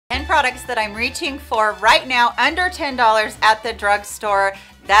products that I'm reaching for right now under $10 at the drugstore.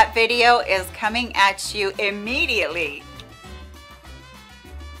 That video is coming at you immediately.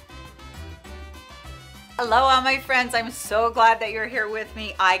 Hello all my friends, I'm so glad that you're here with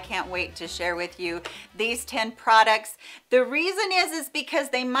me. I can't wait to share with you these 10 products. The reason is because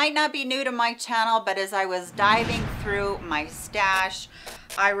they might not be new to my channel, but as I was diving through my stash,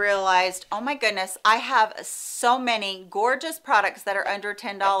 I realized, oh my goodness, I have so many gorgeous products that are under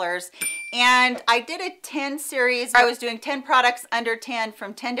 $10. And I did a 10 series. I was doing 10 products under 10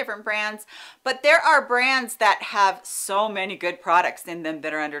 from 10 different brands, but there are brands that have so many good products in them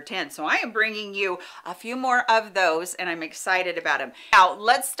that are under 10. So I am bringing you a few more of those and I'm excited about them. Now,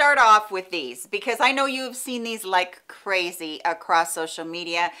 let's start off with these because I know you've seen these like crazy across social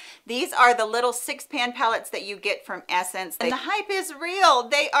media. These are the little 6-pan palettes that you get from Essence. And the hype is real.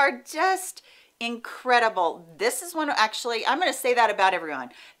 They are just incredible. This is one of, actually, I'm going to say that about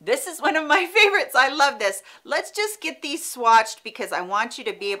everyone. This is one of my favorites. I love this. Let's just get these swatched because I want you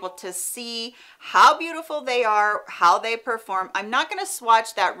to be able to see how beautiful they are, how they perform. I'm not going to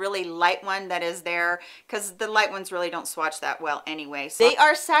swatch that really light one that is there because the light ones really don't swatch that well anyway. So they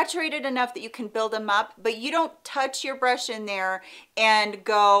are saturated enough that you can build them up, but you don't touch your brush in there and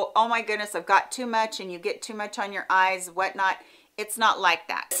go, oh my goodness, I've got too much, and you get too much on your eyes, whatnot. It's not like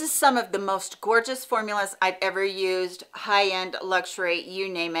that. This is some of the most gorgeous formulas I've ever used. High-end, luxury, you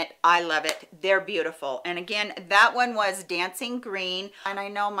name it. I love it. They're beautiful. And again, that one was Dancing Green. And I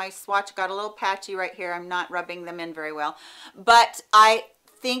know my swatch got a little patchy right here. I'm not rubbing them in very well. But I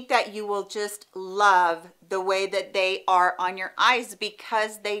think that you will just love the way that they are on your eyes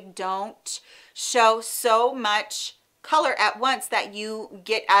because they don't show so much color at once that you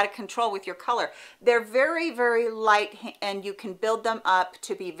get out of control with your color. They're very, very light and you can build them up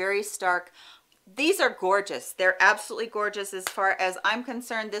to be very stark. These are gorgeous. They're absolutely gorgeous as far as I'm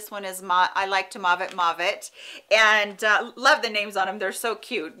concerned. This one is I like to mauve it and love the names on them. They're so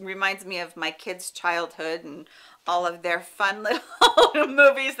cute. Reminds me of my kids' childhood and all of their fun little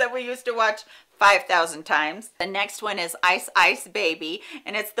movies that we used to watch 5,000 times. The next one is Ice Ice Baby,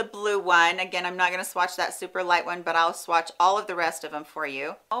 and it's the blue one. Again, I'm not going to swatch that super light one, but I'll swatch all of the rest of them for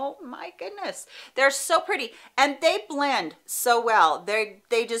you. Oh my goodness, they're so pretty, and they blend so well. They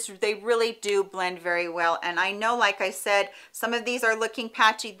really do blend very well. And I know, like I said, some of these are looking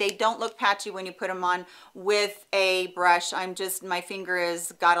patchy. They don't look patchy when you put them on with a brush. My finger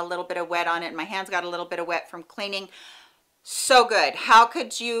has got a little bit of wet on it. My hand's got a little bit of wet from cleaning. So good. How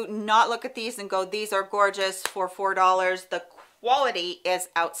could you not look at these and go, these are gorgeous for $4? The quality is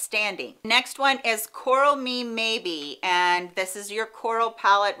outstanding. Next one is Coral Me Maybe, and this is your coral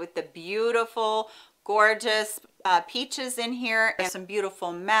palette with the beautiful, gorgeous peaches in here. There's some beautiful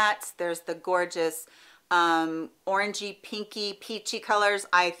mattes. There's the gorgeous orangey, pinky, peachy colors.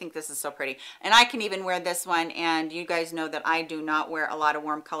 I think this is so pretty, and I can even wear this one, and you guys know that I do not wear a lot of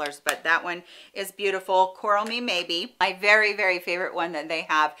warm colors, but that one is beautiful. Coral Me Maybe. My very, very favorite one that they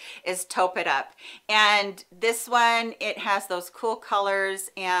have is Taupe It Up, and this one, it has those cool colors,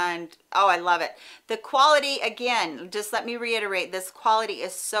 and oh, I love it. The quality, again, just let me reiterate, this quality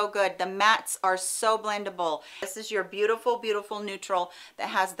is so good. The mattes are so blendable. This is your beautiful, beautiful neutral that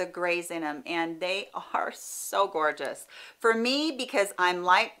has the grays in them, and they are so gorgeous. For me, because I'm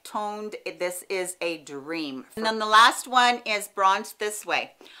light toned, this is a dream. And then the last one is Bronze This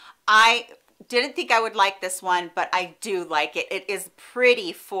Way. I didn't think I would like this one, but I do like it. It is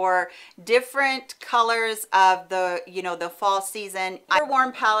pretty for different colors of the, you know, the fall season. A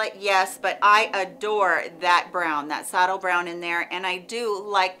warm palette, yes, but I adore that brown, that saddle brown in there, and I do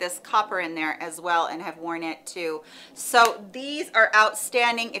like this copper in there as well, and have worn it too. So these are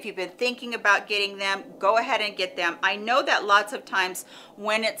outstanding. If you've been thinking about getting them, go ahead and get them. I know that lots of times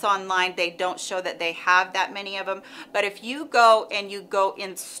when it's online, they don't show that they have that many of them, but if you go and you go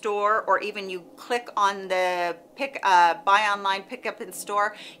in store, or even you click on the buy online, pick up in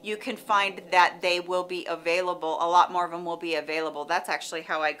store, you can find that they will be available. A lot more of them will be available. That's actually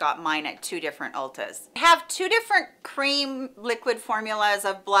how I got mine at 2 different Ultas. I have 2 different cream liquid formulas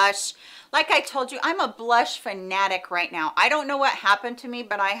of blush. Like I told you, I'm a blush fanatic right now. I don't know what happened to me,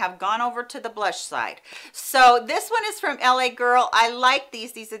 but I have gone over to the blush side. So this one is from LA Girl. I like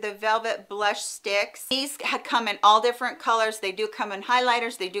these. These are the Velvet Blush Sticks. These come in all different colors. They do come in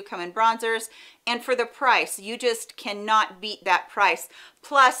highlighters. They do come in bronzers. And for the price, you just cannot beat that price.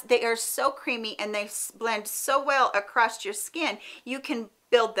 Plus, they are so creamy and they blend so well across your skin. You can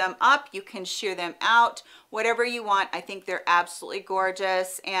build them up, you can shear them out, whatever you want. I think they're absolutely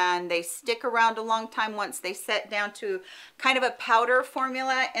gorgeous, and they stick around a long time once they set down to kind of a powder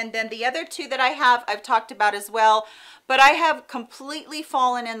formula. And then the other two that I have, I've talked about as well, but I have completely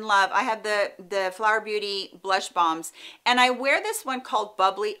fallen in love. I have the Flower Beauty blush bombs, and I wear this one called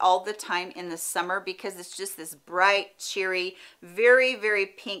Bubbly all the time in the summer because it's just this bright, cheery, very, very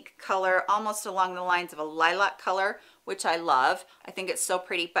pink color, almost along the lines of a lilac color, which I love. I think it's so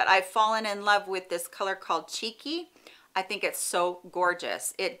pretty, but I've fallen in love with this color called Cheeky. I think it's so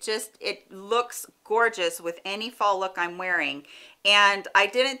gorgeous. It looks gorgeous with any fall look I'm wearing. And I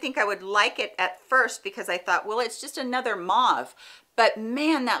didn't think I would like it at first because I thought, well, it's just another mauve. But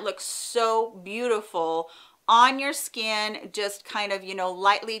man, that looks so beautiful on your skin, just kind of, you know,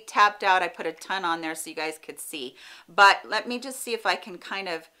 lightly tapped out. I put a ton on there so you guys could see. But let me just see if I can kind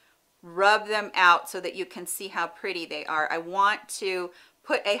of rub them out so that you can see how pretty they are. I want to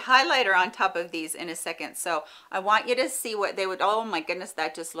put a highlighter on top of these in a second, so I want you to see what they would. Oh my goodness,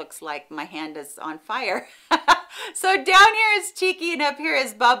 that just looks like my hand is on fire. So down here is Cheeky and up here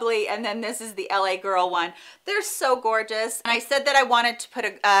is Bubbly, and then this is the LA Girl one. They're so gorgeous. And I said that I wanted to put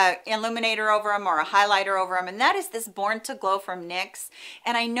a illuminator over them or a highlighter over them, and that is this Born to Glow from NYX.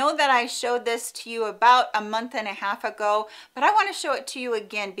 And I know that I showed this to you about a month and a half ago, but I want to show it to you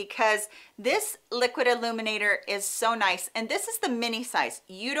again because this liquid illuminator is so nice. And this is the mini size.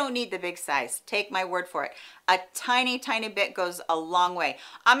 You don't need the big size. Take my word for it. A tiny, tiny bit goes a long way.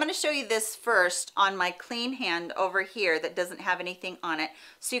 I'm going to show you this first on my clean hand over here that doesn't have anything on it,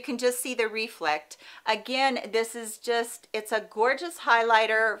 so you can just see the reflect. Again, this is just, it's a gorgeous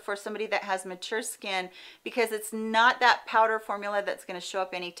highlighter for somebody that has mature skin because it's not that powder formula that's going to show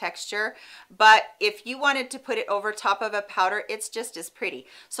up any texture. But if you wanted to put it over top of a powder, it's just as pretty.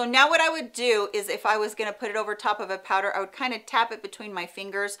 So now what I would do is, if I was going to put it over top of a powder, I would kind of tap it between my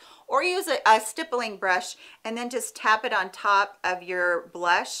fingers or use a stippling brush and then just tap it on top of your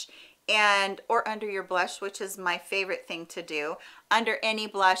blush or under your blush, which is my favorite thing to do, under any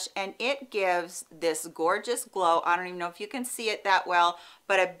blush, and it gives this gorgeous glow. I don't even know if you can see it that well,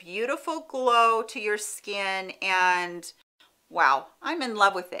 but a beautiful glow to your skin, and wow, I'm in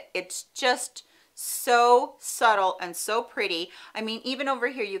love with it. It's just so subtle and so pretty. I mean, even over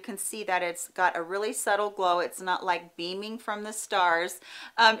here you can see that it's got a really subtle glow. It's not like beaming from the stars.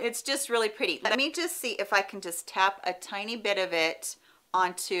 It's just really pretty. Let me just see if I can just tap a tiny bit of it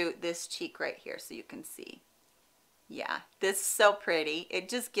onto this cheek right here so you can see. Yeah, this is so pretty. It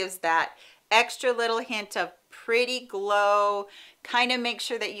just gives that extra little hint of pretty glow. Kind of make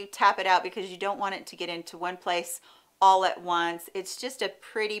sure that you tap it out because you don't want it to get into one place all at once. It's just a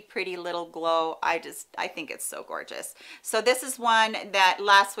pretty, pretty little glow. I think it's so gorgeous. So this is one that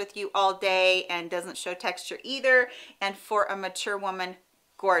lasts with you all day and doesn't show texture either. And for a mature woman,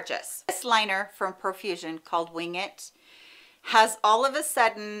 gorgeous. This liner from Profusion called Wing It has all of a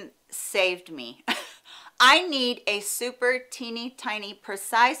sudden saved me. I need a super teeny tiny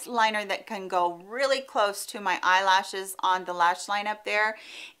precise liner that can go really close to my eyelashes on the lash line up there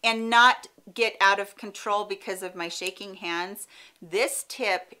and not get out of control because of my shaking hands. This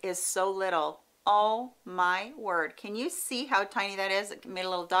tip is so little. Oh my word. Can you see how tiny that is? It made a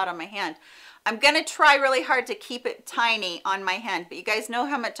little dot on my hand. I'm going to try really hard to keep it tiny on my hand, but you guys know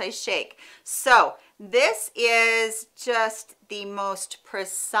how much I shake. So this is just the most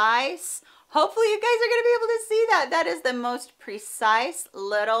precise. Hopefully you guys are going to be able to see that. That is the most precise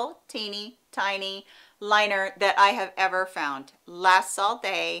little teeny tiny liner that I have ever found. Lasts all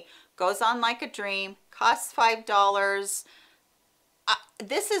day, goes on like a dream, costs $5.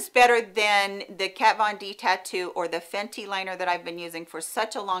 This is better than the Kat Von D Tattoo or the Fenty liner that I've been using for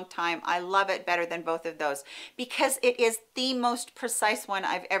such a long time. I love it better than both of those because it is the most precise one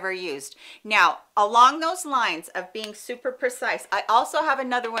I've ever used. Now, along those lines of being super precise, I also have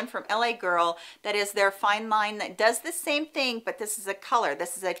another one from LA Girl that is their fine line that does the same thing, but this is a color.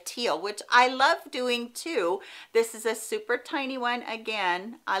 This is a teal, which I love doing too. This is a super tiny one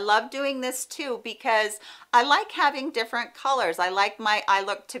again. I love doing this too because I like having different colors. I like my eye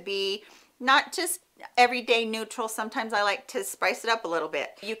look to be not just everyday neutral. Sometimes I like to spice it up a little bit.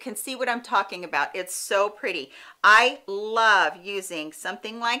 You can see what I'm talking about. It's so pretty. I love using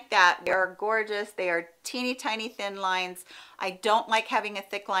something like that. They're gorgeous. They are teeny tiny thin lines. I don't like having a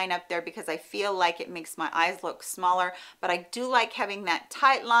thick line up there because I feel like it makes my eyes look smaller, but I do like having that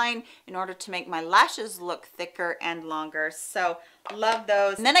tight line in order to make my lashes look thicker and longer. So love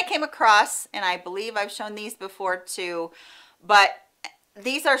those. And then I came across, and I believe I've shown these before too, but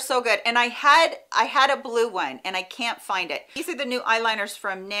these are so good. And I had a blue one and I can't find it. These are the new eyeliners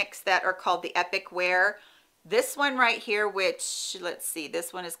from NYX that are called the Epic Wear. This one right here, which, let's see,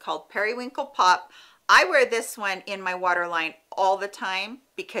 this one is called Periwinkle Pop. I wear this one in my waterline all the time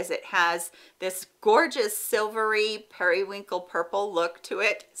because it has this gorgeous silvery periwinkle purple look to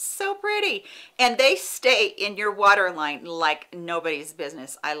it. So pretty. And they stay in your waterline like nobody's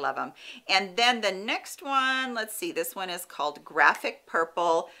business. I love them. And then the next one, let's see, this one is called Graphic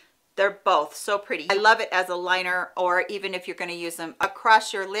Purple. They're both so pretty. I love it as a liner, or even if you're going to use them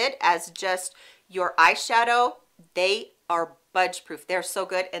across your lid as just your eyeshadow. They are budge proof. They're so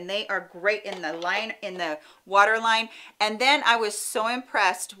good, and they are great in the line, in the waterline. And then I was so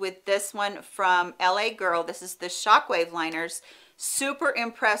impressed with this one from LA Girl. This is the Shockwave liners. Super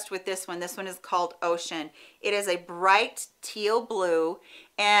impressed with this one. This one is called Ocean. It is a bright teal blue,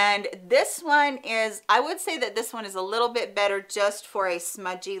 and this one is, I would say that this one is a little bit better just for a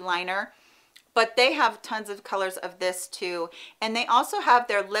smudgy liner. But they have tons of colors of this too. And they also have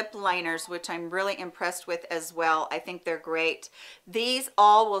their lip liners, which I'm really impressed with as well. I think they're great. These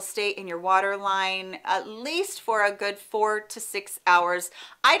all will stay in your waterline at least for a good 4 to 6 hours.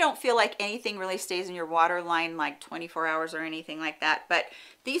 I don't feel like anything really stays in your waterline like 24 hours or anything like that. But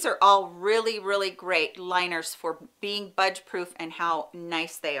these are all really, really great liners for being budge proof, and how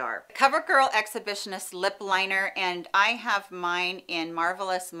nice they are. CoverGirl Exhibitionist lip liner, and I have mine in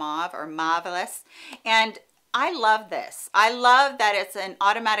Marvelous Mauve, or Marvelous, and I love this. I love that it's an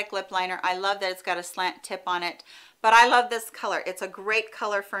automatic lip liner. I love that it's got a slant tip on it, but I love this color. It's a great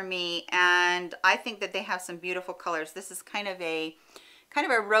color for me, and I think that they have some beautiful colors. This is kind of a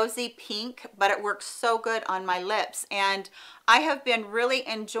rosy pink, but it works so good on my lips. And I have been really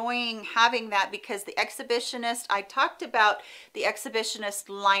enjoying having that because the Exhibitionist, I talked about the Exhibitionist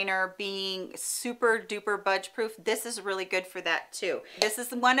liner being super duper budge proof. This is really good for that too. This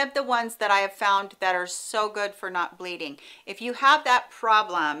is one of the ones that I have found that are so good for not bleeding. If you have that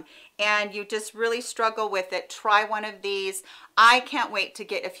problem and you just really struggle with it, try one of these. I can't wait to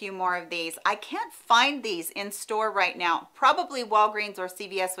get a few more of these. I can't find these in store right now. Probably Walgreens or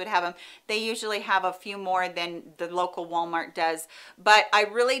CVS would have them. They usually have a few more than the local Walmart does. But I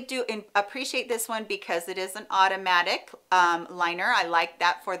really do appreciate this one because it is an automatic liner. I like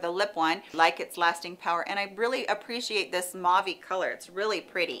that for the lip one. I like its lasting power, and I really appreciate this mauve color. It's really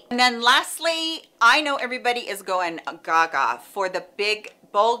pretty. And then lastly, I know everybody is going gaga for the big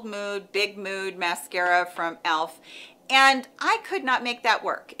Bold Mood, Big Mood mascara from e.l.f. And I could not make that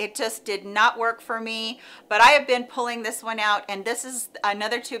work. It just did not work for me. But I have been pulling this one out, and this is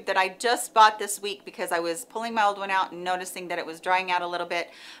another tube that I just bought this week because I was pulling my old one out and noticing that it was drying out a little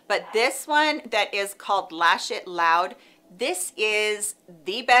bit. But this one that is called Lash It Loud, this is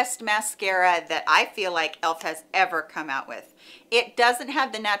the best mascara that I feel like e.l.f. has ever come out with. It doesn't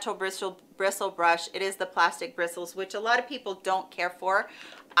have the natural bristle brush. It is the plastic bristles, which a lot of people don't care for.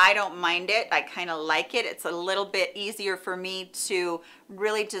 I don't mind it. I kind of like it. It's a little bit easier for me to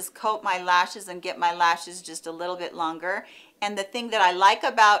really just coat my lashes and get my lashes just a little bit longer. And the thing that I like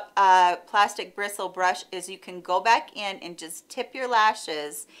about a plastic bristle brush is you can go back in and just tip your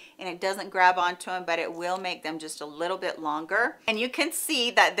lashes, and it doesn't grab onto them, but it will make them just a little bit longer. And you can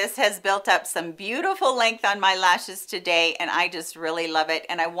see that this has built up some beautiful length on my lashes today, and I just really love it.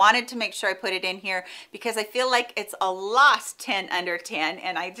 And I wanted to make sure I put it in here because I feel like it's a lost 10 under 10,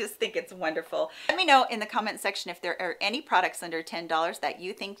 and I just think it's wonderful. Let me know in the comment section if there are any products under $10 that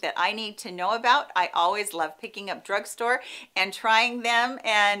you think that I need to know about. I always love picking up drugstore and trying them,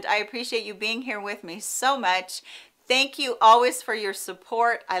 and I appreciate you being here with me so much. Thank you always for your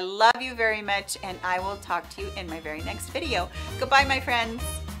support. I love you very much, and I will talk to you in my very next video. Goodbye, my friends.